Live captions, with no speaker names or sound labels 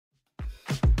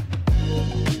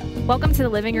Welcome to the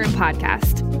Living Room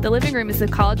Podcast. The Living Room is the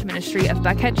college ministry of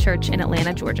Buckhead Church in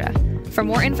Atlanta, Georgia. For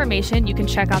more information, you can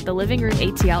check out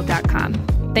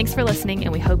thelivingroomatl.com. Thanks for listening,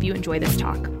 and we hope you enjoy this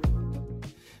talk.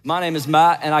 My name is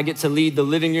Matt, and I get to lead the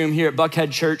living room here at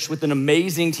Buckhead Church with an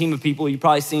amazing team of people. You've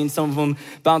probably seen some of them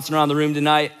bouncing around the room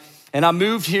tonight. And I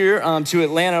moved here to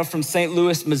Atlanta from St.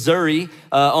 Louis, Missouri,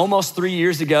 almost 3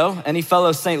 years ago. Any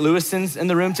fellow St. Louisans in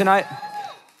the room tonight?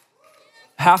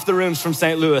 Half the room's from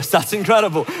St. Louis. That's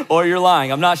incredible. Or you're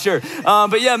lying, I'm not sure.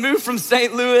 But yeah, moved from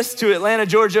St. Louis to Atlanta,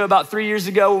 Georgia about 3 years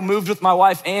ago. We moved with my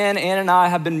wife, Ann. Ann and I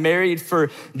have been married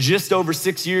for just over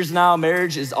 6 years now.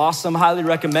 Marriage is awesome, highly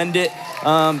recommend it.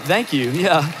 Thank you,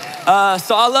 yeah.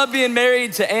 So I love being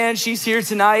married to Ann. She's here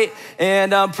tonight.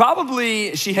 And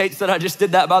probably, she hates that I just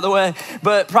did that, by the way,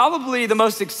 but probably the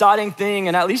most exciting thing,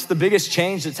 and at least the biggest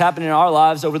change that's happened in our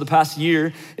lives over the past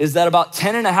year, is that about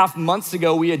 10 and a half months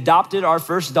ago, we adopted our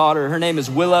first daughter. Her name is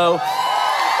Willow.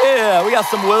 Yeah, we got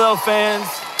some Willow fans.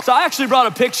 So I actually brought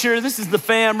a picture. This is the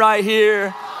fam right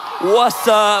here. What's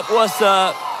up, what's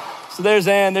up? So there's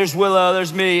Ann, there's Willow,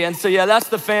 there's me. And so yeah, that's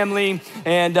the family,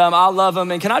 and I love them.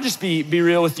 And can I just be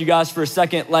real with you guys for a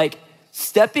second? Like,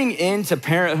 stepping into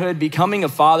parenthood, becoming a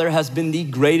father has been the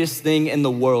greatest thing in the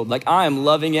world. Like, I am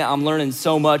loving it. I'm learning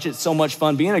so much. It's so much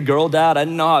fun. Being a girl dad, I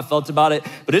didn't know how I felt about it,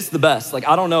 but it's the best. Like,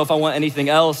 I don't know if I want anything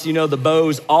else. You know, the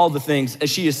bows, all the things. And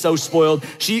she is so spoiled.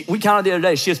 We counted the other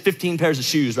day, she has 15 pairs of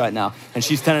shoes right now, and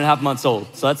she's 10 and a half months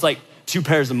old. So that's like 2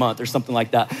 pairs a month or something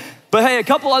like that. But hey, a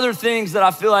couple other things that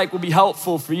I feel like will be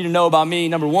helpful for you to know about me.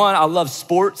 Number one, I love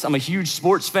sports. I'm a huge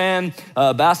sports fan.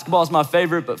 Basketball is my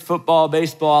favorite, but football,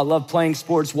 baseball, I love playing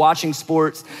sports, watching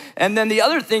sports. And then the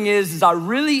other thing is I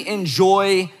really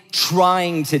enjoy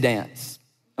trying to dance.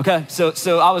 Okay,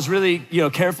 so I was really,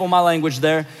 careful in my language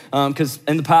there, because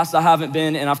in the past I haven't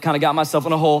been, and I've kind of got myself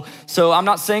in a hole. So I'm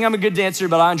not saying I'm a good dancer,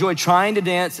 but I enjoy trying to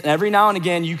dance. And every now and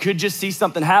again, you could just see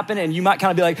something happen, and you might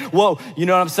kind of be like, whoa, you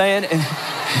know what I'm saying? And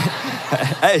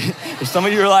hey, if some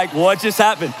of you are like, what just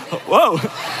happened? Whoa,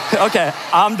 okay,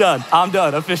 I'm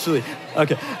done officially.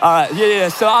 Okay, all right, yeah.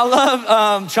 So I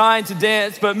love trying to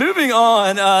dance, but moving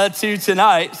on to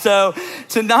tonight. So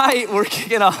tonight we're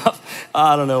kicking off,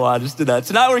 I don't know why I just did that.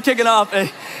 Tonight we're kicking off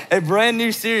a brand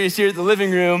new series here at the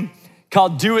living room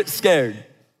called Do It Scared.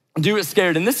 Do It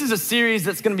Scared. And this is a series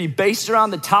that's gonna be based around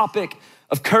the topic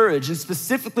of courage, and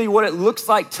specifically what it looks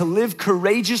like to live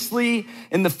courageously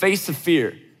in the face of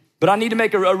fear. But I need to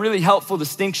make a really helpful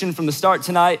distinction from the start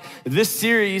tonight. This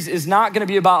series is not gonna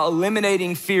be about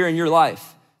eliminating fear in your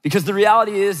life, because the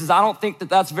reality is I don't think that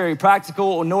that's very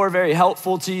practical nor very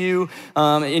helpful to you.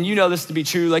 And you know this to be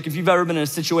true. Like, if you've ever been in a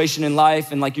situation in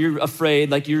life and like you're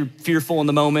afraid, like you're fearful in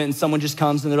the moment, and someone just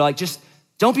comes and they're like, just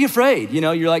don't be afraid.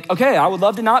 You're like, okay, I would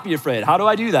love to not be afraid. How do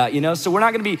I do that? So we're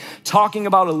not gonna be talking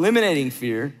about eliminating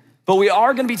fear, but we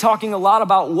are gonna be talking a lot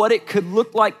about what it could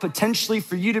look like potentially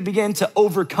for you to begin to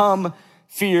overcome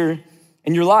fear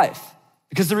in your life.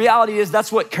 Because the reality is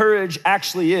that's what courage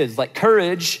actually is. Like,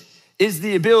 courage is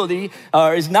the ability,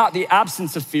 or is not the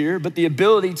absence of fear, but the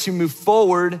ability to move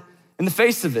forward in the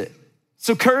face of it.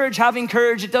 So having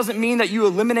courage, it doesn't mean that you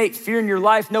eliminate fear in your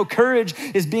life. No, courage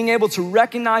is being able to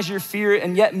recognize your fear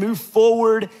and yet move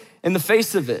forward in the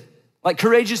face of it. Like,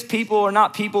 courageous people are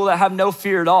not people that have no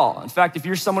fear at all. In fact, if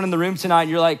you're someone in the room tonight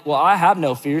and you're like, well, I have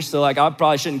no fear, so like I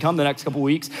probably shouldn't come the next couple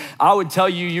weeks, I would tell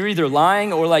you you're either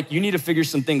lying or like you need to figure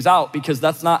some things out, because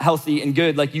that's not healthy and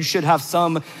good. Like, you should have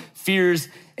some fears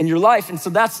in your life. And so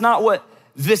that's not what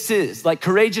this is. Like,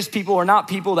 courageous people are not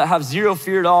people that have zero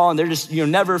fear at all, and they're just,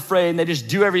 never afraid, and they just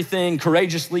do everything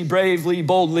courageously, bravely,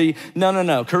 boldly.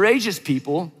 No. Courageous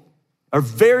people are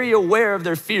very aware of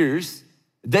their fears.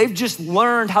 They've just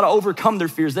learned how to overcome their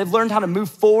fears. They've learned how to move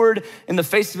forward in the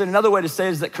face of it. Another way to say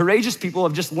it is that courageous people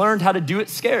have just learned how to do it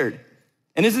scared.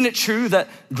 And isn't it true that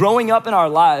growing up in our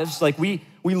lives, like we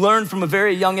learn from a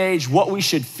very young age what we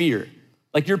should fear?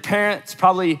 Like, your parents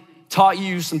probably taught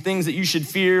you some things that you should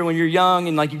fear when you're young,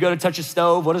 and like you go to touch a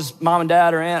stove, what does mom and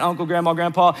dad or aunt, uncle, grandma,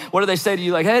 grandpa, what do they say to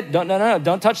you? Like, hey,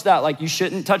 don't touch that. Like, you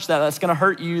shouldn't touch that. That's gonna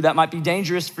hurt you. That might be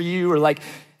dangerous for you. Or like,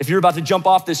 if you're about to jump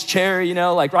off this chair,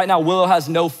 like right now, Willow has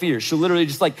no fear. She'll literally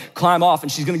just like climb off,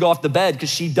 and she's gonna go off the bed because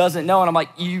she doesn't know. And I'm like,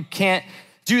 you can't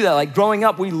do that. Like, growing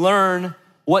up, we learn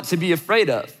what to be afraid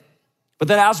of. But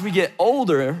then as we get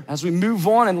older, as we move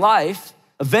on in life,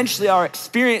 eventually our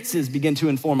experiences begin to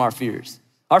inform our fears.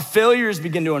 Our failures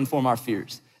begin to inform our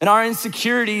fears. And our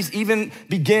insecurities even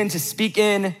begin to speak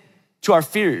in to our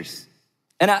fears.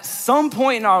 And at some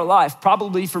point in our life,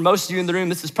 probably for most of you in the room,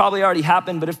 this has probably already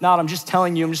happened, but if not, I'm just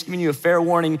telling you, I'm just giving you a fair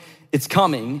warning, it's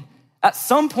coming. At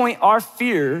some point, our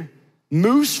fear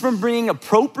moves from being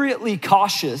appropriately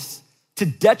cautious to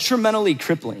detrimentally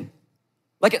crippling.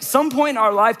 Like at some point in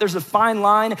our life, there's a fine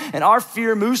line, and our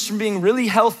fear moves from being really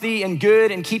healthy and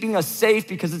good and keeping us safe,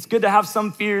 because it's good to have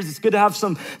some fears, it's good to have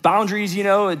some boundaries,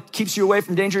 it keeps you away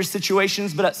from dangerous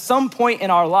situations. But at some point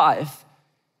in our life,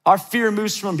 our fear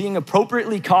moves from being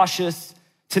appropriately cautious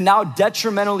to now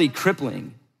detrimentally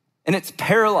crippling, and it's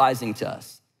paralyzing to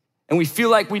us. And we feel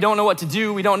like we don't know what to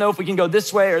do, we don't know if we can go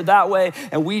this way or that way,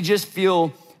 and we just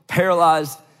feel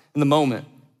paralyzed in the moment.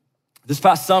 This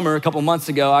past summer, a couple months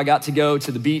ago, I got to go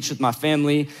to the beach with my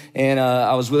family, and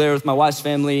I was there with my wife's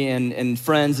family and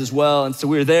friends as well. And so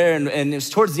we were there, and it was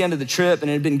towards the end of the trip, and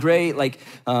it had been great. Like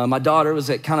my daughter was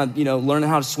kind of, learning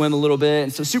how to swim a little bit,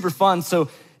 and so super fun. So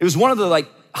it was one of the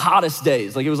hottest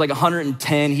days. It was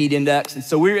 110 heat index. And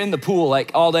so we were in the pool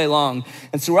all day long.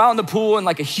 And so we're out in the pool, and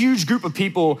a huge group of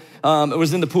people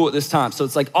was in the pool at this time. So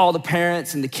it's all the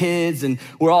parents and the kids, and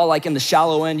we're all in the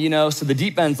shallow end, so the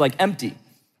deep end's empty.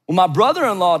 Well, my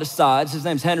brother-in-law decides, his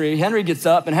name's Henry. Henry gets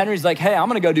up, and Henry's like, hey, I'm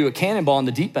gonna go do a cannonball in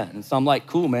the deep end. And so I'm like,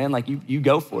 cool, man, you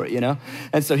go for it,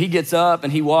 And so he gets up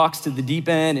and he walks to the deep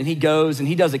end, and he goes and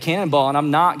he does a cannonball. And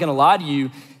I'm not gonna lie to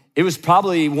you, it was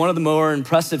probably one of the more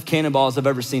impressive cannonballs I've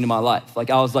ever seen in my life.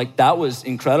 I was like, that was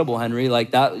incredible, Henry.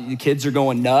 The kids are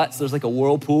going nuts. There's a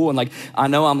whirlpool, and I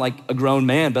know I'm a grown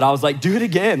man, but I was like, do it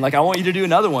again. I want you to do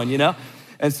another one,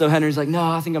 And so Henry's like, no,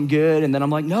 I think I'm good. And then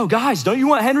I'm like, no, guys, don't you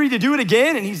want Henry to do it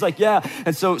again? And he's like, yeah.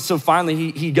 And so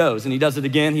finally he goes and he does it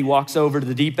again. He walks over to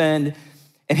the deep end.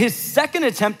 And his second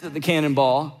attempt at the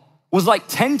cannonball was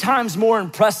 10 times more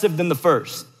impressive than the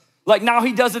first. Now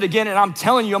he does it again, and I'm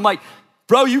telling you, I'm like,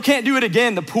 bro, you can't do it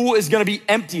again. The pool is gonna be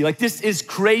empty. This is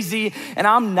crazy. And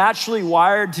I'm naturally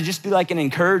wired to just be an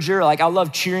encourager. I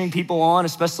love cheering people on,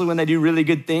 especially when they do really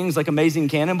good things, amazing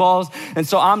cannonballs. And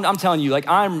so I'm telling you,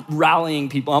 I'm rallying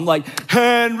people. I'm like,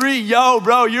 Henry, yo,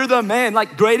 bro, you're the man.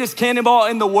 Greatest cannonball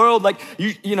in the world.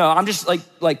 I'm just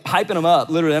hyping him up.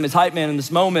 Literally, I'm his hype man in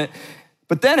this moment.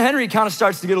 But then Henry kind of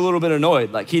starts to get a little bit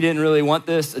annoyed. He didn't really want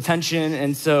this attention.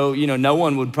 And so, no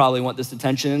one would probably want this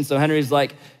attention. And so Henry's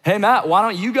like, hey, Matt, why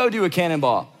don't you go do a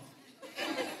cannonball?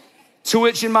 To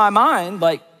which in my mind,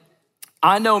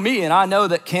 I know me, and I know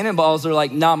that cannonballs are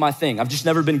not my thing. I've just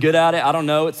never been good at it. I don't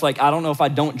know. It's I don't know if I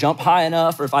don't jump high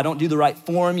enough or if I don't do the right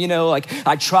form,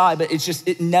 I try, but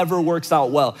it never works out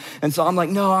well. And so I'm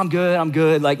like, no, I'm good.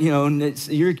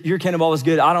 Your cannonball was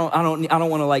good. I don't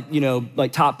want to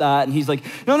top that. And he's like,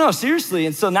 no, seriously.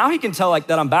 And so now he can tell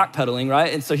that I'm backpedaling,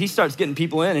 right? And so he starts getting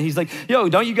people in, and he's like, yo,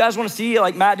 don't you guys want to see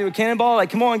Matt do a cannonball?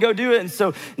 Come on, go do it. And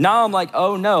so now I'm like,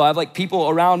 oh no, I have people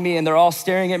around me, and they're all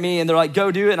staring at me, and they're like,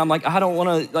 go do it. And I'm like, I don't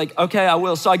want to, okay, I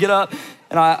will. So I get up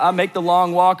and I make the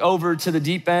long walk over to the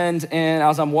deep end. And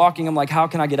as I'm walking, I'm like, how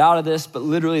can I get out of this? But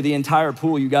literally the entire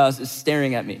pool, you guys, is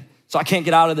staring at me. So I can't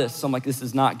get out of this. So I'm like, this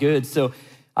is not good. So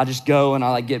I just go and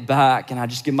I get back, and I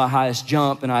just give my highest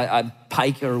jump, and I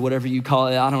pike or whatever you call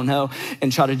it, I don't know,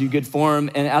 and try to do good form.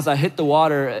 And as I hit the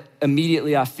water,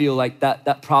 immediately I feel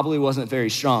that probably wasn't very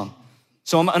strong.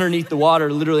 So I'm underneath the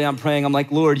water. Literally, I'm praying. I'm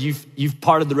like, Lord, you've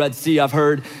parted the Red Sea, I've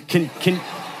heard.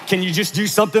 Can you just do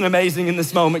something amazing in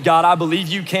this moment, God? I believe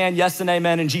you can. Yes and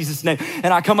amen in Jesus' name.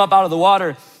 And I come up out of the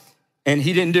water, and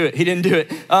he didn't do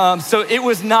it. So it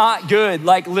was not good.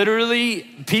 Literally,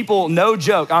 people, no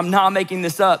joke, I'm not making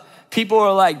this up. People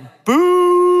are like,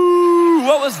 boo,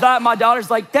 what was that? My daughter's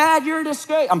like, Dad, you're a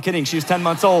disgrace. I'm kidding, she was 10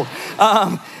 months old.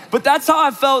 But that's how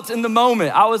I felt in the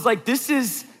moment. I was like, this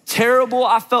is terrible.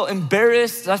 I felt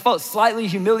embarrassed. I felt slightly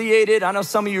humiliated. I know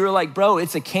some of you are like, bro,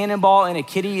 it's a cannonball in a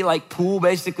kiddie pool,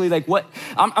 basically. What?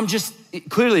 I'm just,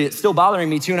 clearly it's still bothering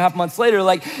me 2.5 months later.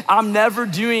 I'm never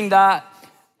doing that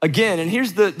again. And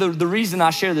here's the reason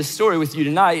I share this story with you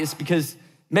tonight is because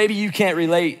maybe you can't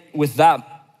relate with that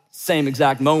same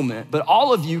exact moment, but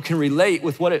all of you can relate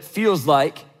with what it feels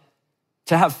like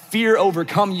to have fear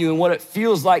overcome you and what it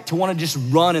feels like to want to just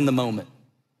run in the moment,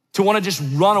 to want to just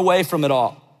run away from it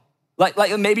all.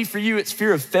 Maybe for you, it's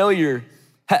fear of failure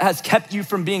has kept you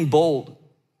from being bold.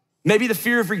 Maybe the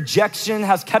fear of rejection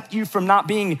has kept you from not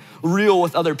being real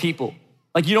with other people.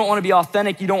 You don't want to be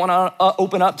authentic. You don't want to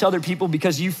open up to other people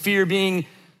because you fear being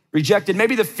rejected.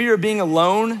 Maybe the fear of being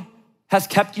alone has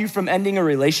kept you from ending a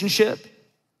relationship.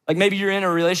 Maybe you're in a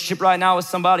relationship right now with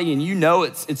somebody and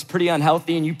it's pretty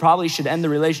unhealthy and you probably should end the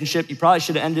relationship. You probably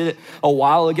should have ended it a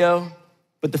while ago,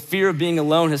 but the fear of being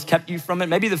alone has kept you from it.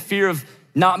 Maybe the fear of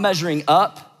not measuring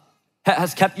up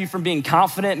has kept you from being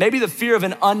confident. Maybe the fear of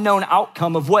an unknown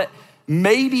outcome of what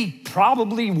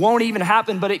probably won't even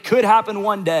happen, but it could happen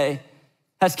one day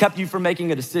has kept you from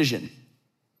making a decision.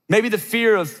 Maybe the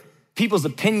fear of people's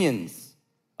opinions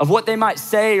of what they might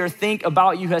say or think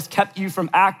about you has kept you from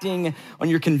acting on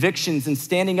your convictions and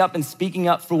standing up and speaking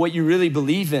up for what you really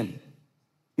believe in.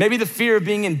 Maybe the fear of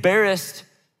being embarrassed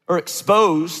or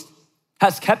exposed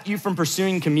has kept you from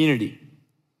pursuing community.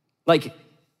 Like,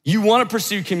 you wanna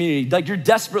pursue community, like you're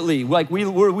desperately, like we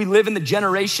live in the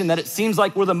generation that it seems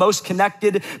like we're the most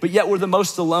connected, but yet we're the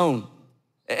most alone.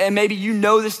 And maybe you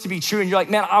know this to be true and you're like,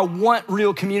 man, I want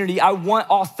real community. I want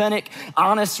authentic,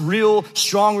 honest, real,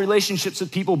 strong relationships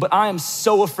with people, but I am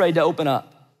so afraid to open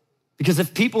up. Because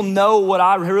if people know what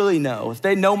I really know, if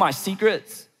they know my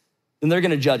secrets, then they're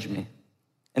gonna judge me.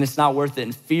 And it's not worth it.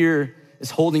 And fear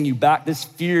is holding you back. This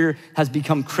fear has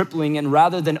become crippling. And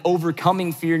rather than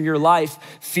overcoming fear in your life,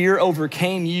 fear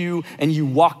overcame you and you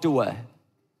walked away.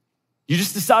 You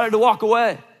just decided to walk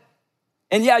away.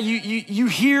 And yeah, you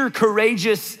hear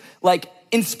courageous, like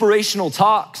inspirational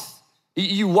talks.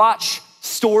 You watch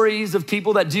stories of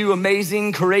people that do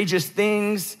amazing, courageous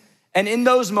things. And in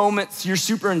those moments, you're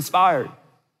super inspired.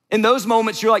 In those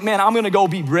moments, you're like, man, I'm gonna go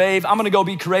be brave. I'm gonna go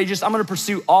be courageous. I'm gonna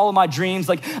pursue all of my dreams.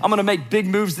 Like, I'm gonna make big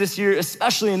moves this year,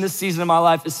 especially in this season of my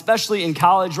life, especially in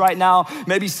college right now.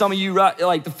 Maybe some of you,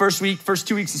 like the first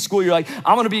 2 weeks of school, you're like,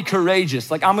 I'm gonna be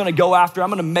courageous. Like, I'm gonna go after, I'm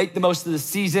gonna make the most of the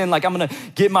season. Like, I'm gonna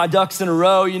get my ducks in a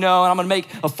row, and I'm gonna make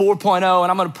a 4.0,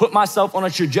 and I'm gonna put myself on a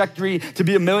trajectory to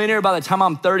be a millionaire by the time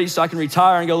I'm 30 so I can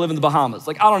retire and go live in the Bahamas.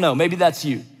 Like, I don't know, maybe that's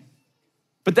you.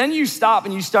 But then you stop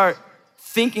and you start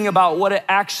thinking about what it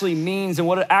actually means and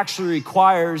what it actually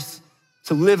requires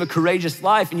to live a courageous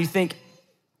life. And you think,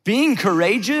 being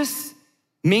courageous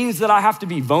means that I have to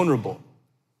be vulnerable.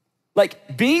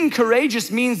 Like, being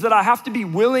courageous means that I have to be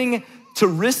willing to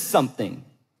risk something.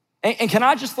 And can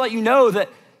I just let you know that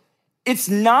it's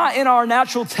not in our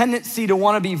natural tendency to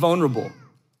wanna be vulnerable.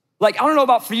 Like, I don't know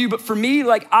about for you, but for me,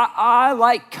 like, I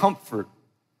like comfort.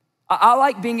 I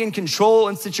like being in control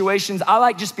in situations. I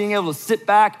like just being able to sit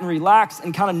back and relax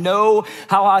and kind of know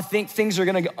how I think things are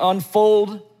gonna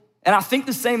unfold. And I think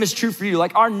the same is true for you.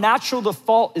 Like, our natural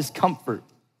default is comfort.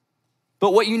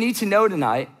 But what you need to know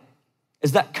tonight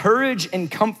is that courage and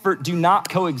comfort do not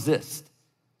coexist.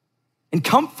 And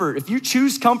comfort, if you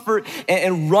choose comfort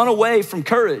and run away from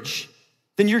courage,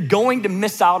 then you're going to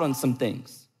miss out on some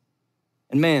things.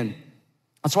 And man,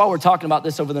 that's why we're talking about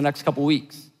this over the next couple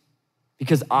weeks.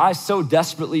 Because I so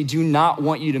desperately do not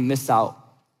want you to miss out.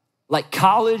 Like,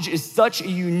 college is such a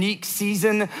unique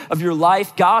season of your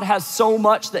life. God has so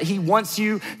much that he wants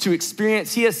you to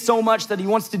experience. He has so much that he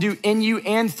wants to do in you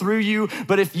and through you.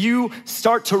 But if you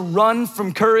start to run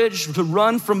from courage, to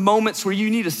run from moments where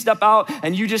you need to step out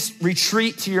and you just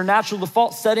retreat to your natural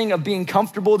default setting of being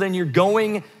comfortable, then you're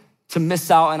going to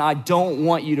miss out. And I don't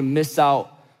want you to miss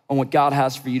out on what God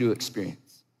has for you to experience.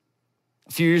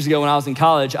 A few years ago when I was in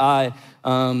college,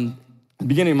 the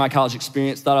beginning of my college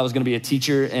experience, thought I was gonna be a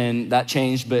teacher, and that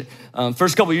changed. But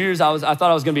first couple of years, I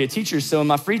thought I was gonna be a teacher. So in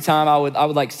my free time, I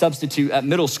would like substitute at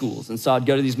middle schools. And so I'd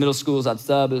go to these middle schools, I'd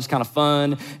sub, it was kind of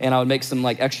fun, and I would make some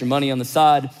like extra money on the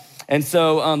side. And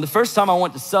so the first time I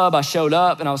went to sub, I showed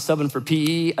up and I was subbing for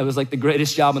PE. It was like the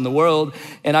greatest job in the world.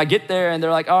 And I get there and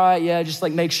they're like, all right, yeah, just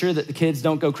like make sure that the kids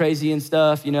don't go crazy and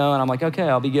stuff, And I'm like, okay,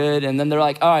 I'll be good. And then they're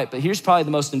like, all right, but here's probably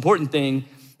the most important thing,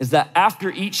 is that after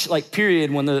each like period,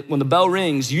 when the bell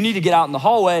rings, you need to get out in the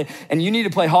hallway and you need to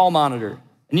play hall monitor.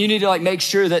 And you need to like make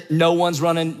sure that no one's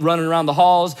running around the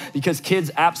halls, because kids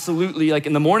absolutely, like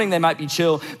in the morning they might be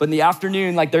chill, but in the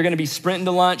afternoon, like they're gonna be sprinting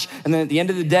to lunch. And then at the end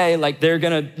of the day, like they're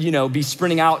gonna, be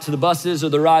sprinting out to the buses or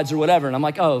the rides or whatever. And I'm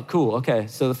like, oh, cool, okay.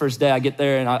 So the first day I get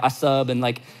there and I sub, and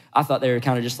like, I thought they were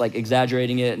kind of just like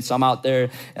exaggerating it. And so I'm out there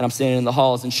and I'm standing in the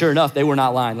halls, and sure enough, they were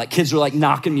not lying. Like, kids were like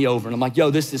knocking me over. And I'm like,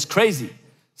 yo, this is crazy.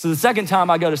 So the second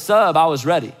time I go to sub, I was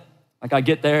ready. Like, I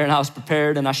get there and I was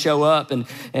prepared, and I show up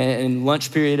and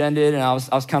lunch period ended and I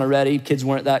was kind of ready. Kids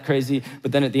weren't that crazy.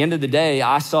 But then at the end of the day,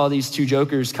 I saw these two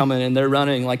jokers coming and they're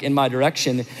running like in my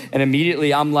direction. And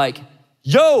immediately I'm like,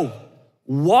 yo,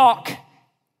 walk,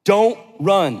 don't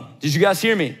run. Did you guys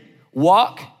hear me?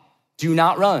 Walk, do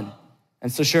not run.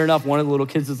 And so sure enough, one of the little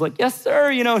kids is like, yes, sir,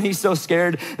 and he's so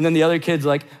scared. And then the other kid's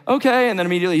like, okay. And then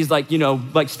immediately he's like,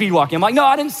 like speed walking. I'm like, no,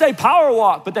 I didn't say power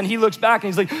walk. But then he looks back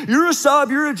and he's like, you're a sub,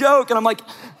 you're a joke. And I'm like,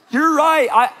 you're right,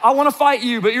 I wanna fight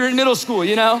you, but you're in middle school,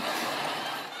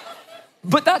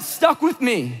 But that stuck with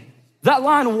me. That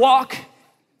line, walk,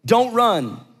 don't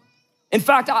run. In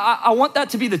fact, I want that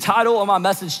to be the title of my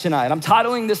message tonight. I'm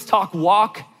titling this talk,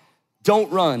 Walk,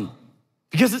 Don't Run,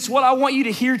 because it's what I want you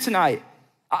to hear tonight.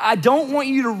 I don't want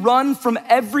you to run from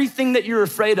everything that you're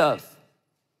afraid of.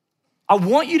 I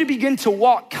want you to begin to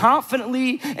walk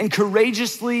confidently and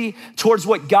courageously towards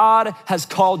what God has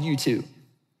called you to.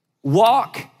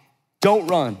 Walk, don't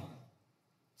run.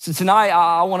 So tonight,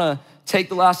 I wanna take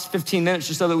the last 15 minutes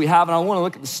or so that we have, and I wanna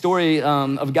look at the story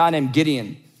of a guy named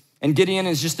Gideon. And Gideon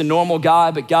is just a normal guy,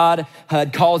 but God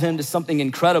had called him to something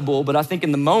incredible. But I think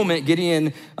in the moment,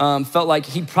 Gideon felt like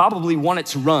he probably wanted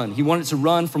to run. He wanted to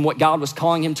run from what God was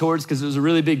calling him towards because it was a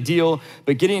really big deal.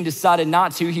 But Gideon decided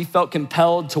not to. He felt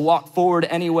compelled to walk forward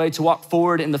anyway, to walk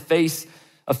forward in the face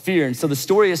of fear. And so the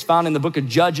story is found in the book of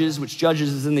Judges, which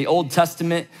Judges is in the Old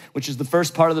Testament, which is the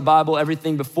first part of the Bible,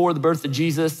 everything before the birth of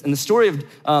Jesus. And the story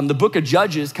of the book of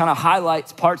Judges kind of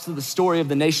highlights parts of the story of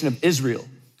the nation of Israel.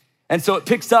 And so it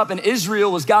picks up, and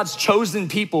Israel was God's chosen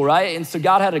people, right? And so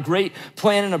God had a great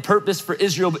plan and a purpose for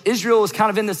Israel, but Israel was kind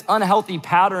of in this unhealthy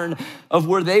pattern of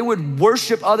where they would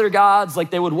worship other gods,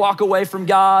 like they would walk away from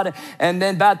God, and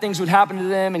then bad things would happen to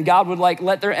them, and God would like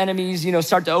let their enemies,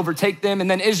 start to overtake them,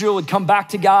 and then Israel would come back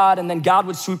to God, and then God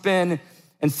would swoop in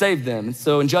and save them. And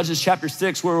so in Judges chapter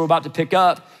 6, where we're about to pick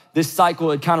up, this cycle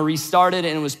had kind of restarted,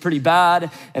 and it was pretty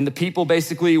bad, and the people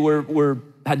basically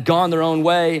had gone their own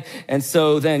way. And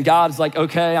so then God's like,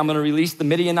 okay, I'm gonna release the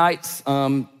Midianites.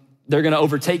 They're gonna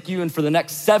overtake you. And for the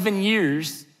next 7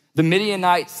 years, the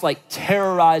Midianites like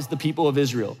terrorized the people of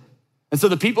Israel. And so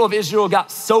the people of Israel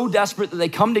got so desperate that they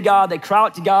come to God, they cry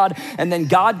out to God, and then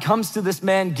God comes to this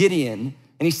man, Gideon,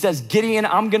 and he says, Gideon,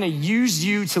 I'm gonna use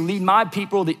you to lead my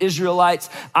people, the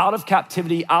Israelites, out of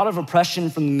captivity, out of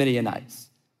oppression from the Midianites.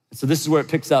 And so this is where it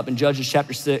picks up in Judges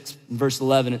chapter 6, verse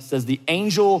 11. It says, the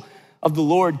angel of the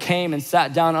Lord came and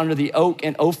sat down under the oak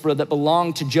in Ophrah that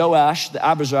belonged to Joash the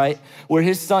Abiezrite, where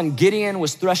his son Gideon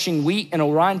was threshing wheat in a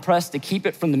winepress to keep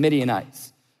it from the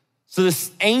Midianites. So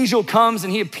this angel comes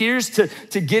and he appears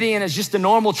to Gideon as just a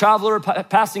normal traveler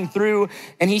passing through,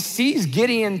 and he sees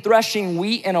Gideon threshing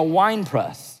wheat in a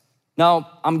winepress.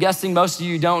 Now, I'm guessing most of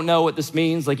you don't know what this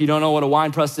means. Like, you don't know what a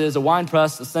wine press is. A wine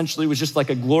press essentially was just like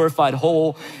a glorified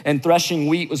hole, and threshing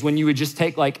wheat was when you would just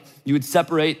take you would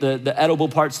separate the edible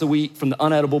parts of the wheat from the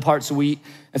unedible parts of wheat.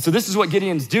 And so this is what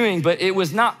Gideon's doing, but it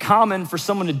was not common for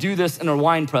someone to do this in a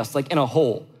wine press, like in a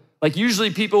hole. Like usually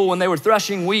people, when they were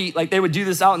threshing wheat, like they would do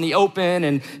this out in the open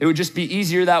and it would just be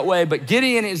easier that way. But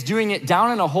Gideon is doing it down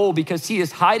in a hole because he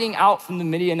is hiding out from the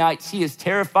Midianites. He is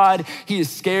terrified, he is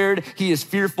scared, he is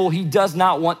fearful. He does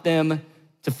not want them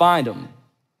to find him.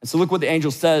 And so look what the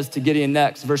angel says to Gideon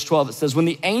next. Verse 12, it says, when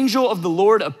the angel of the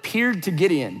Lord appeared to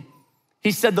Gideon, he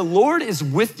said, the Lord is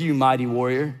with you, mighty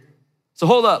warrior. So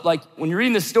hold up, like when you're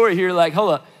reading this story here, like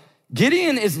hold up.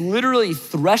 Gideon is literally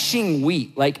threshing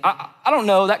wheat. Like, I don't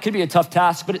know, that could be a tough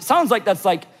task, but it sounds like that's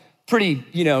like pretty,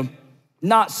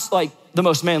 not like the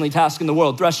most manly task in the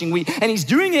world, threshing wheat. And he's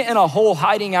doing it in a hole,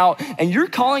 hiding out, and you're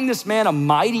calling this man a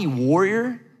mighty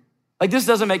warrior? Like, this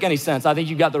doesn't make any sense. I think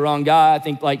you got the wrong guy. I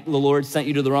think like the Lord sent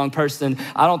you to the wrong person.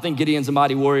 I don't think Gideon's a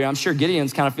mighty warrior. I'm sure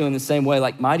Gideon's kind of feeling the same way,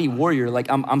 like mighty warrior. Like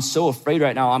I'm so afraid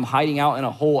right now. I'm hiding out in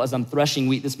a hole as I'm threshing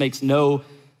wheat. This makes no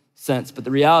sense. But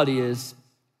the reality is,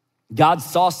 God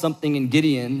saw something in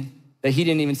Gideon that he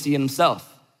didn't even see in himself.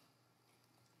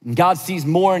 And God sees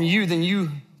more in you than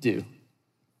you do.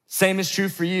 Same is true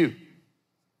for you.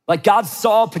 Like God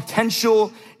saw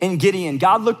potential in Gideon.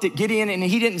 God looked at Gideon and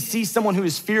he didn't see someone who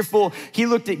is fearful. He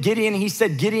looked at Gideon and he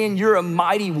said, Gideon, you're a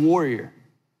mighty warrior.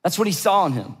 That's what he saw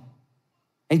in him.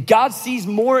 And God sees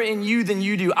more in you than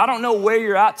you do. I don't know where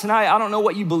you're at tonight. I don't know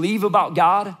what you believe about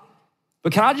God.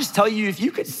 But can I just tell you, if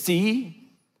you could see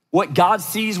what God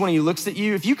sees when he looks at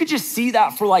you, if you could just see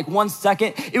that for like 1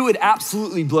 second, it would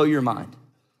absolutely blow your mind.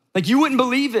 Like you wouldn't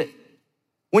believe it.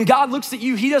 When God looks at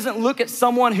you, he doesn't look at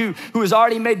someone who has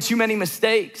already made too many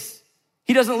mistakes.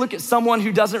 He doesn't look at someone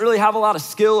who doesn't really have a lot of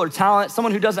skill or talent,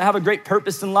 someone who doesn't have a great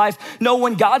purpose in life. No,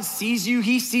 when God sees you,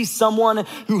 he sees someone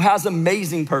who has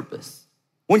amazing purpose.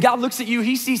 When God looks at you,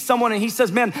 he sees someone and he says,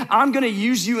 man, I'm gonna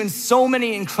use you in so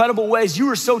many incredible ways.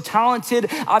 You are so talented.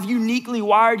 I've uniquely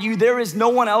wired you. There is no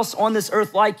one else on this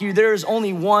earth like you. There is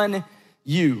only one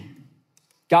you.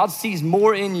 God sees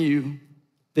more in you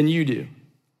than you do.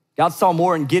 God saw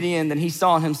more in Gideon than he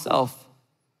saw in himself.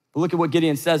 But look at what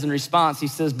Gideon says in response. He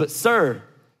says, but sir,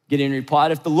 Gideon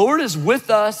replied, if the Lord is with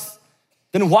us,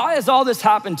 then why has all this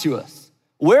happened to us?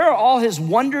 Where are all his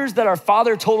wonders that our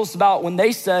father told us about when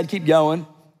they said, keep going,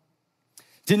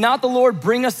 did not the Lord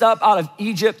bring us up out of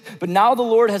Egypt? But now the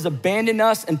Lord has abandoned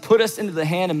us and put us into the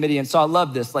hand of Midian. So I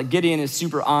love this. Like Gideon is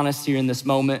super honest here in this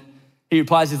moment. He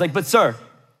replies, he's like, but sir,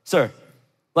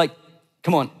 like,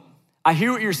 come on. I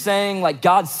hear what you're saying. Like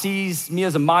God sees me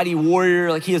as a mighty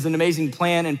warrior. Like he has an amazing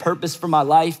plan and purpose for my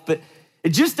life. But it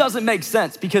just doesn't make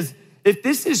sense because if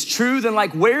this is true, then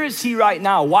like, where is he right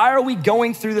now? Why are we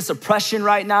going through this oppression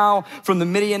right now from the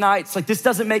Midianites? Like this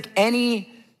doesn't make any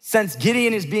sense.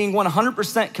 Gideon is being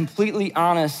 100% completely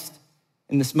honest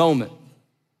in this moment.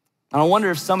 And I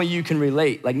wonder if some of you can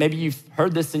relate. Like maybe you've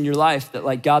heard this in your life that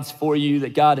like God's for you,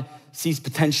 that God sees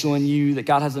potential in you, that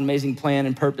God has an amazing plan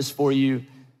and purpose for you.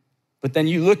 But then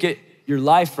you look at your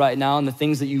life right now and the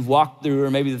things that you've walked through,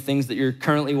 or maybe the things that you're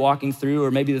currently walking through,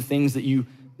 or maybe the things that you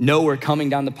know are coming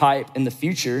down the pipe in the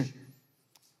future.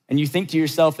 And you think to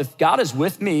yourself, if God is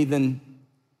with me, then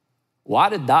why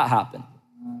did that happen?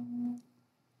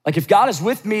 Like if God is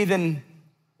with me, then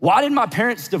why did my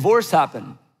parents' divorce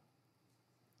happen?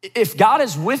 If God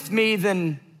is with me,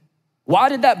 then why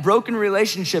did that broken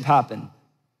relationship happen?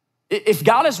 If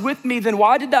God is with me, then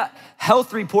why did that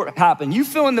health report happen? You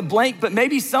fill in the blank, but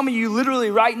maybe some of you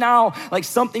literally right now, like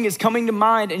something is coming to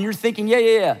mind and you're thinking,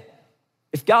 yeah.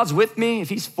 If God's with me, if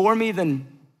he's for me, then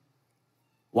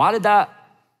why did that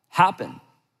happen?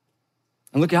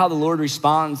 And look at how the Lord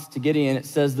responds to Gideon. It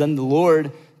says, then the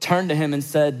Lord turned to him and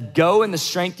said, go in the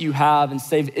strength you have and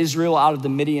save Israel out of the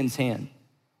Midian's hand.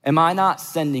 Am I not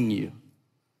sending you?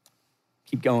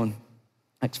 Keep going.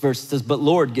 Next verse says, but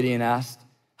Lord, Gideon asked,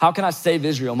 how can I save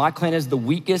Israel? My clan is the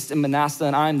weakest in Manasseh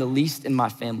and I am the least in my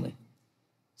family.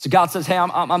 So God says, hey,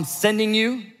 I'm sending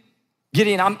you.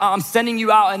 Gideon, I'm sending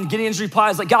you out. And Gideon's reply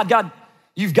is like, God,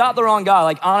 you've got the wrong guy.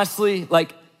 Like, honestly,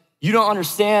 like, you don't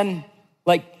understand.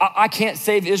 Like, I can't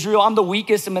save Israel. I'm the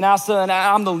weakest in Manasseh and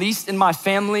I'm the least in my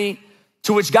family.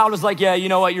 To which God was like, yeah, you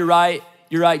know what? You're right,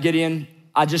 Gideon.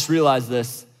 I just realized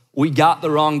this. We got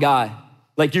the wrong guy.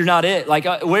 Like, you're not it. Like,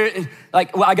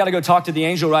 I gotta go talk to the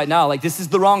angel right now. Like, this is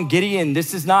the wrong Gideon.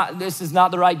 This is not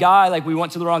the right guy. Like, we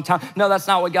went to the wrong town. No, that's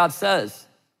not what God says.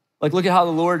 Like, look at how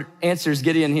the Lord answers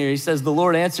Gideon here. He says, the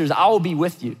Lord answers, I will be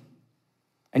with you,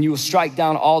 and you will strike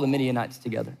down all the Midianites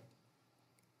together.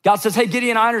 God says, hey,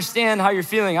 Gideon, I understand how you're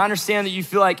feeling. I understand that you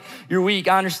feel like you're weak.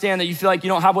 I understand that you feel like you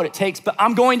don't have what it takes, but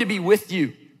I'm going to be with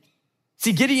you.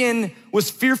 See, Gideon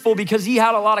was fearful because he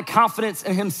had a lot of confidence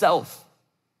in himself.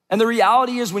 And the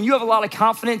reality is when you have a lot of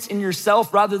confidence in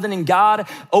yourself rather than in God,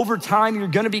 over time, you're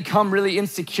gonna become really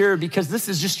insecure because this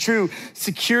is just true.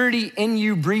 Security in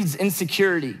you breeds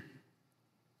insecurity.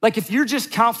 Like if you're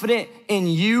just confident in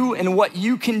you and what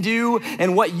you can do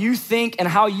and what you think and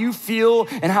how you feel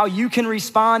and how you can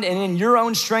respond and in your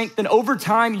own strength, then over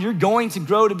time, you're going to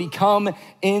grow to become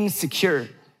insecure.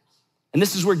 And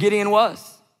this is where Gideon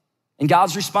was. And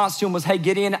God's response to him was, hey,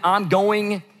 Gideon, I'm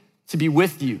going to be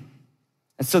with you.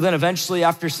 And so then eventually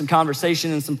after some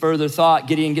conversation and some further thought,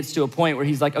 Gideon gets to a point where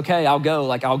he's like, okay, I'll go.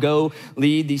 Like I'll go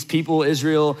lead these people,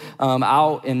 Israel,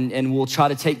 out and we'll try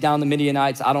to take down the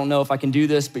Midianites. I don't know if I can do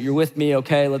this, but you're with me.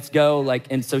 Okay, let's go.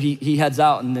 And so he heads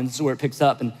out, and then this is where it picks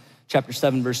up in chapter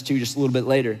 7, verse 2, just a little bit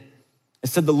later. It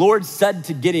said, the Lord said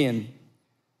to Gideon,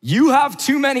 you have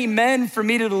too many men for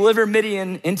me to deliver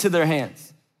Midian into their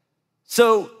hands.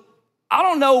 So I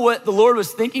don't know what the Lord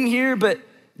was thinking here, but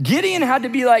Gideon had to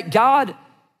be like, God,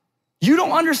 you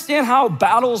don't understand how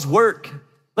battles work.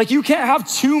 Like you can't have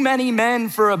too many men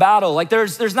for a battle. Like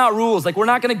there's not rules. Like we're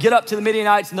not gonna get up to the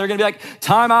Midianites and they're gonna be like,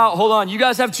 time out, hold on. You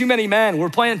guys have too many men. We're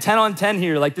playing 10 on 10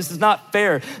 here. Like this is not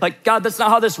fair. Like God, that's not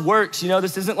how this works. You know,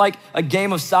 this isn't like a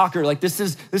game of soccer. Like this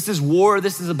is war.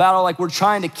 This is a battle. Like we're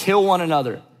trying to kill one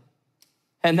another.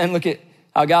 And then look at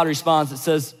how God responds. It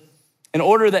says, in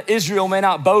order that Israel may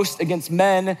not boast against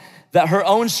men, that her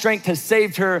own strength has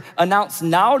saved her, announce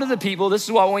now to the people, this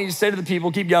is what I want you to say to the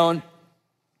people, keep going.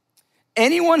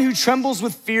 Anyone who trembles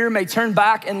with fear may turn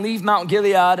back and leave Mount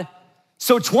Gilead.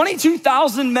 So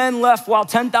 22,000 men left while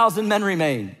 10,000 men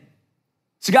remain.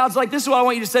 So God's like, this is what I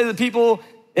want you to say to the people.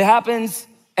 It happens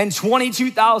and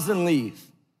 22,000 leave.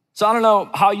 So I don't know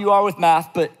how you are with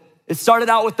math, but it started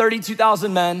out with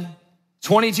 32,000 men,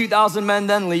 22,000 men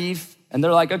then leave. And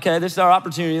they're like, okay, this is our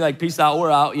opportunity. Like, peace out,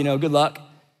 we're out, good luck.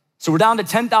 So we're down to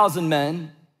 10,000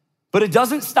 men, but it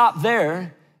doesn't stop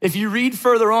there. If you read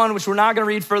further on, which we're not gonna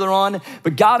read further on,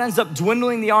 but God ends up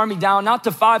dwindling the army down, not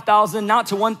to 5,000, not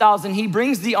to 1,000. He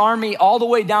brings the army all the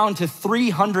way down to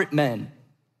 300 men.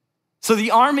 So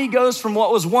the army goes from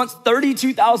what was once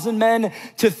 32,000 men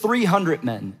to 300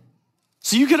 men.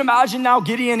 So you can imagine now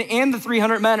Gideon and the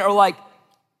 300 men are like,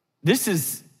 this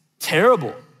is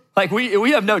terrible. Like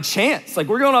we have no chance. Like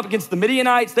we're going up against the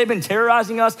Midianites. They've been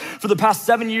terrorizing us for the past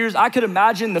 7 years. I could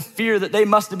imagine the fear that they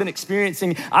must have been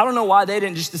experiencing. I don't know why they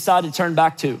didn't just decide to turn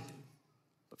back too.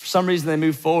 But for some reason they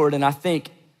moved forward. And I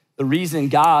think the reason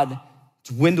God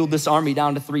dwindled this army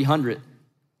down to 300,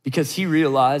 because he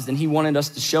realized and he wanted us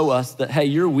to show us that, hey,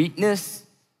 your weakness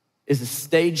is a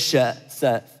stage set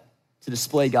to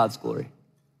display God's glory.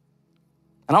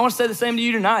 And I want to say the same to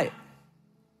you tonight.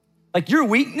 Like your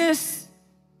weakness,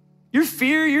 your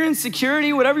fear, your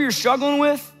insecurity, whatever you're struggling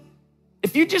with,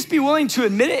 if you just be willing to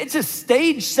admit it, it's a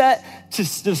stage set to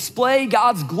display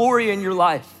God's glory in your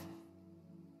life.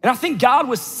 And I think God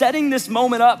was setting this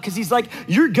moment up because he's like,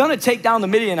 you're gonna take down the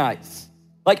Midianites.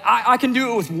 Like, I can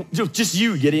do it with just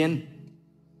you, Gideon.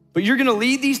 But you're gonna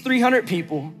lead these 300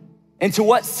 people into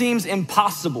what seems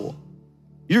impossible.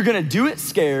 You're gonna do it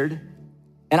scared,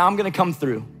 and I'm gonna come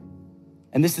through.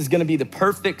 And this is gonna be the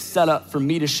perfect setup for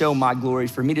me to show my glory,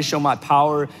 for me to show my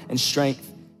power and strength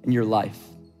in your life.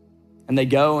 And they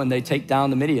go and they take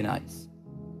down the Midianites.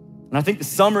 And I think the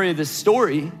summary of this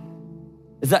story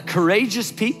is that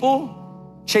courageous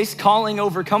people chase calling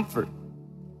over comfort.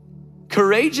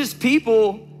 Courageous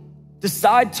people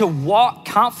decide to walk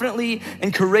confidently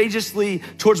and courageously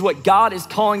towards what God is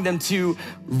calling them to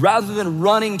rather than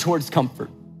running towards comfort.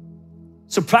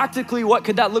 So practically, what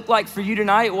could that look like for you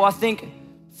tonight? Well, I think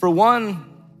for one,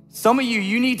 some of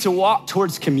you need to walk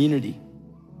towards community.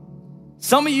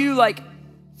 Some of you, like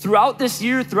throughout this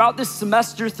year, throughout this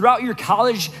semester, throughout your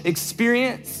college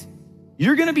experience,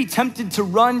 you're gonna be tempted to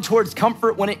run towards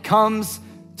comfort when it comes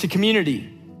to community.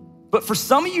 But for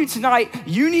some of you tonight,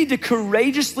 you need to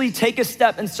courageously take a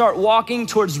step and start walking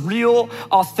towards real,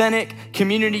 authentic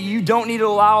community. You don't need to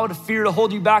allow the fear to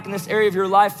hold you back in this area of your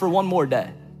life for one more day.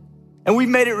 And we've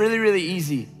made it really, really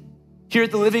easy. Here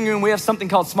at the Living Room, we have something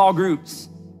called small groups.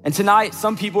 And tonight,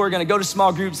 some people are gonna go to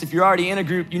small groups. If you're already in a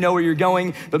group, you know where you're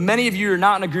going. But many of you are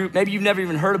not in a group. Maybe you've never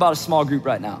even heard about a small group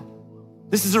right now.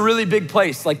 This is a really big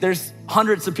place. Like, there's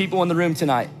hundreds of people in the room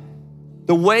tonight.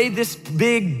 The way this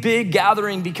big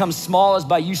gathering becomes small is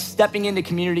by you stepping into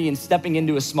community and stepping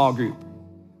into a small group.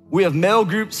 We have male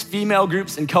groups, female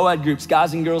groups, and co-ed groups,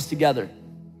 guys and girls together.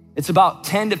 It's about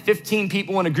 10 to 15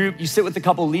 people in a group. You sit with a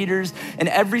couple leaders, and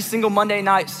every single Monday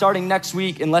night starting next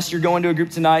week, unless you're going to a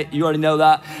group tonight, you already know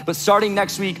that, but starting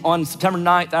next week on September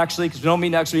 9th, actually, because we don't meet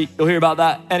next week, you'll hear about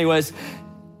that. Anyways,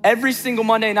 every single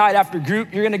Monday night after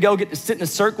group, you're gonna go get to sit in a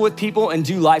circle with people and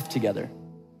do life together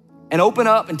and open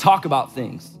up and talk about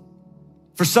things.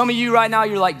 For some of you right now,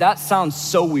 you're like, that sounds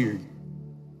so weird.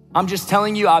 I'm just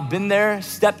telling you, I've been there,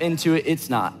 step into it, it's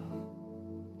not.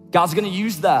 God's gonna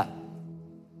use that.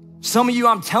 Some of you,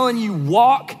 I'm telling you,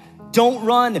 walk, don't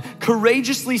run.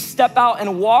 Courageously step out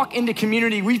and walk into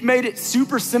community. We've made it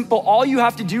super simple. All you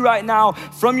have to do right now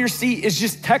from your seat is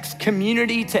just text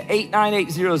community to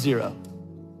 89800.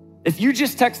 If you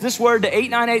just text this word to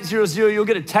 89800, you'll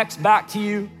get a text back to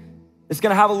you. It's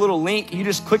gonna have a little link. You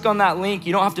just click on that link.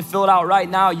 You don't have to fill it out right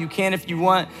now. You can if you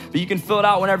want, but you can fill it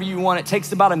out whenever you want. It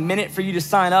takes about a minute for you to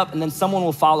sign up, and then someone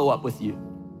will follow up with you.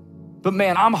 But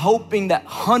man, I'm hoping that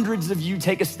hundreds of you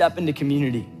take a step into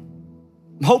community.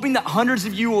 I'm hoping that hundreds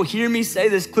of you will hear me say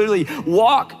this clearly.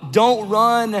 Walk, don't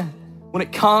run when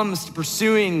it comes to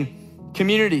pursuing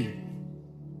community.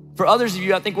 For others of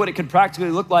you, I think what it could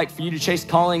practically look like for you to chase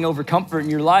calling over comfort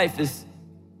in your life is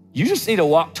you just need to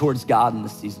walk towards God in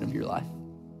this season of your life.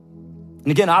 And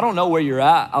again, I don't know where you're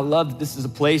at. I love that this is a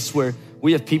place where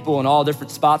we have people in all different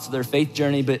spots of their faith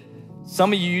journey, but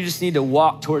some of you just need to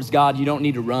walk towards God. You don't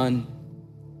need to run.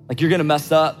 Like, you're gonna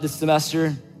mess up this semester,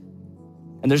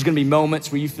 and there's gonna be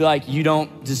moments where you feel like you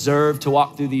don't deserve to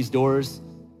walk through these doors.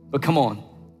 But come on,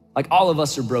 like, all of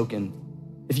us are broken.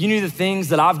 If you knew the things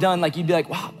that I've done, like, you'd be like,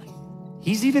 wow,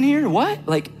 he's even here, what?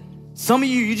 Like, some of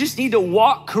you just need to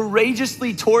walk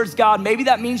courageously towards God. Maybe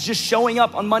that means just showing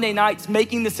up on Monday nights,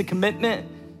 making this a commitment.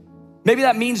 Maybe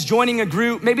that means joining a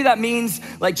group. Maybe that means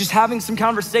like just having some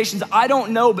conversations. I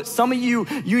don't know, but some of you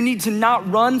need to not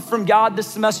run from God this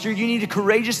semester. You need to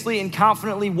courageously and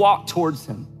confidently walk towards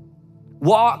him.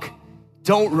 Walk,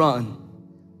 don't run.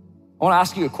 I wanna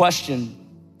ask you a question.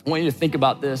 I want you to think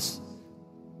about this.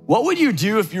 What would you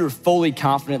do if you were fully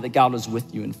confident that God was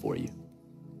with you and for you?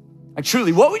 Like,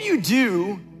 truly, what would you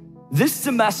do this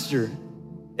semester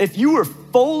if you were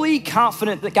fully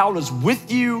confident that God was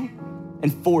with you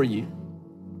and for you?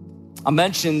 I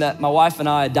mentioned that my wife and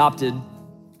I adopted,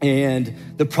 and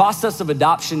the process of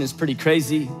adoption is pretty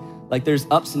crazy. Like, there's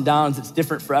ups and downs, it's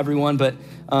different for everyone, but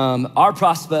our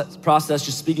process,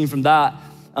 just speaking from that,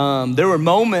 there were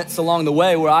moments along the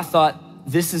way where I thought,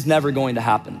 this is never going to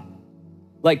happen.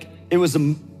 Like, it was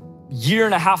a year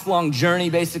and a half long journey,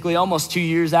 basically, almost 2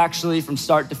 years actually, from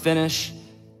start to finish.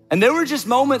 And there were just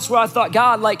moments where I thought,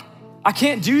 God, like, I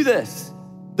can't do this.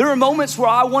 There were moments where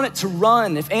I wanted to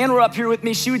run. If Ann were up here with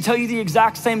me, she would tell you the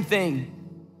exact same thing.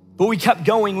 But we kept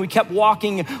going, we kept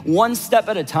walking one step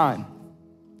at a time.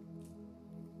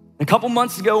 A couple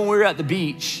months ago when we were at the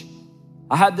beach,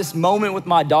 I had this moment with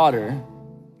my daughter,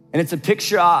 and it's a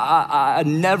picture I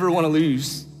never wanna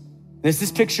lose. And it's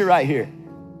this picture right here.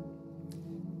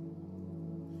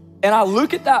 And I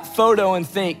look at that photo and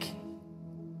think,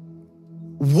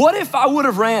 what if I would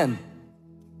have ran?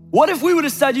 What if we would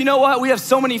have said, you know what? We have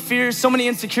so many fears, so many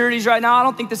insecurities right now. I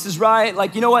don't think this is right.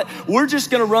 Like, you know what? We're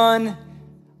just gonna run.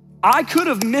 I could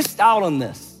have missed out on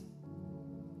this.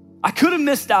 I could have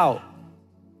missed out.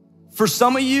 For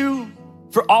some of you,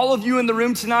 for all of you in the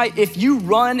room tonight, if you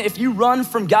run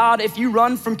from God, if you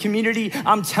run from community,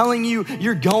 I'm telling you,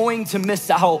 you're going to miss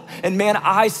out. And man,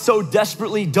 I so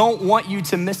desperately don't want you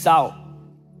to miss out.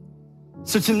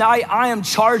 So tonight, I am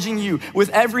charging you with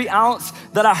every ounce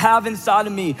that I have inside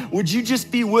of me. Would you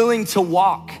just be willing to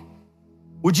walk?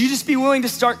 Would you just be willing to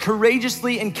start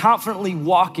courageously and confidently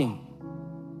walking?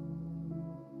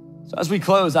 So as we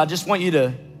close, I just want you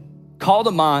to call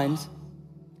to mind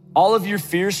all of your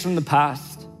fears from the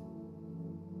past.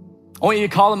 I want you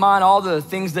to call to mind all the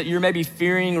things that you're maybe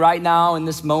fearing right now in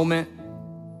this moment.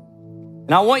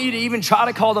 And I want you to even try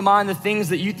to call to mind the things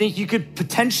that you think you could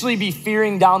potentially be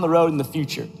fearing down the road in the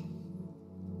future.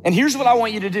 And here's what I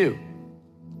want you to do.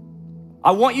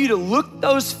 I want you to look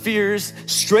those fears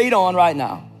straight on right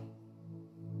now.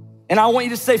 And I want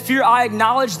you to say, fear, I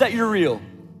acknowledge that you're real.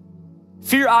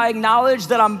 Fear, I acknowledge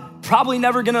that I'm probably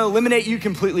never gonna eliminate you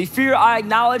completely. Fear, I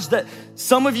acknowledge that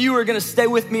some of you are gonna stay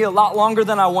with me a lot longer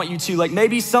than I want you to. Like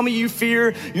maybe some of you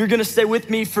fear you're gonna stay with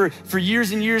me for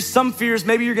years and years. Some fears,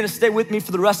 maybe you're gonna stay with me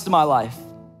for the rest of my life.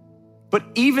 But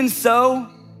even so,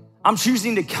 I'm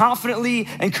choosing to confidently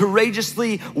and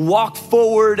courageously walk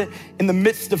forward in the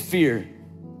midst of fear.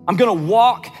 I'm gonna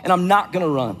walk and I'm not gonna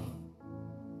run.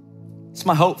 It's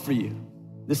my hope for you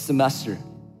this semester,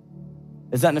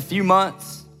 is that in a few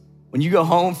months, when you go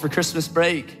home for Christmas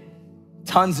break,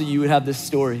 tons of you would have this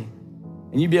story.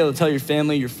 And you'd be able to tell your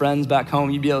family, your friends back home,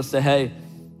 you'd be able to say, hey,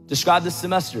 describe this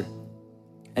semester.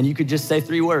 And you could just say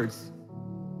 3 words.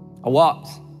 I walked,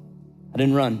 I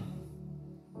didn't run.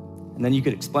 And then you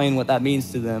could explain what that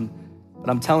means to them. But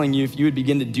I'm telling you, if you would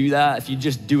begin to do that, if you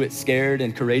just do it scared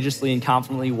and courageously and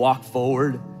confidently walk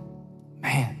forward,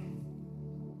 man,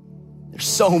 there's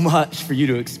so much for you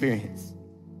to experience.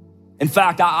 In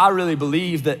fact, I really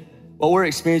believe that what we're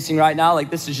experiencing right now, like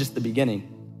this is just the beginning.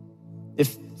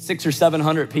 If 600 or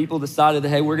 700 people decided that,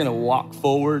 hey, we're gonna walk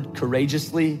forward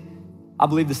courageously, I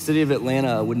believe the city of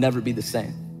Atlanta would never be the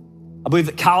same. I believe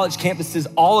that college campuses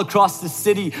all across the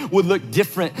city would look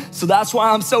different. So that's why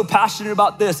I'm so passionate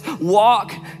about this.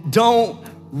 Walk, don't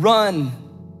run.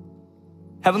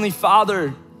 Heavenly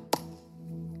Father,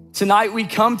 tonight we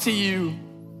come to you,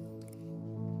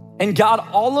 and God,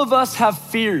 all of us have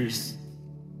fears.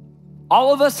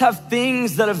 All of us have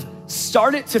things that have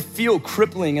started to feel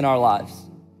crippling in our lives.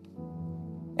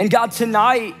 And God,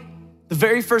 tonight, the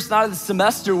very first night of the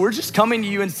semester, we're just coming to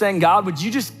you and saying, God, would you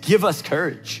just give us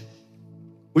courage?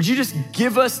 Would you just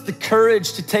give us the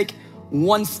courage to take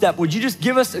one step? Would you just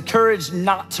give us the courage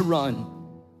not to run?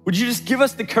 Would you just give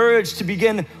us the courage to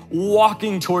begin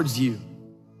walking towards you?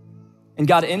 And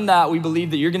God, in that, we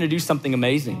believe that you're gonna do something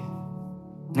amazing.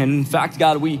 And in fact,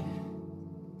 God, we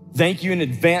thank you in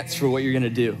advance for what you're gonna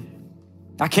do.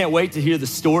 I can't wait to hear the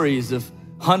stories of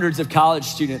hundreds of college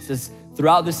students as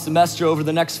throughout this semester, over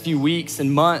the next few weeks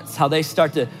and months, how they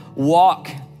start to walk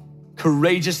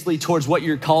courageously towards what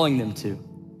you're calling them to.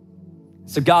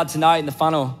 So God, tonight in the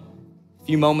final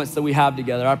few moments that we have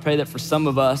together, I pray that for some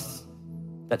of us,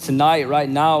 that tonight, right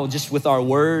now, just with our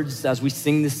words as we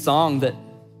sing this song, that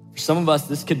for some of us,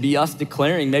 this could be us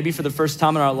declaring, maybe for the first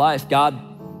time in our life, God,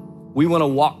 we wanna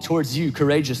walk towards you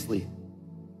courageously.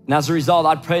 And as a result,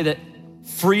 I pray that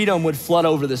freedom would flood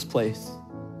over this place.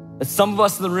 That some of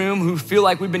us in the room who feel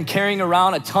like we've been carrying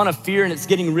around a ton of fear and it's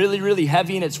getting really, really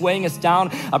heavy and it's weighing us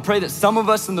down, I pray that some of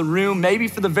us in the room, maybe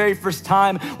for the very first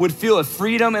time, would feel a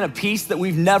freedom and a peace that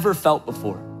we've never felt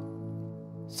before.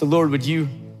 So Lord, would you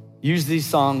use this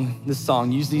song,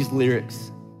 use these lyrics,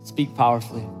 speak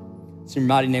powerfully. It's in your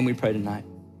mighty name we pray tonight.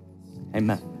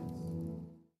 Amen.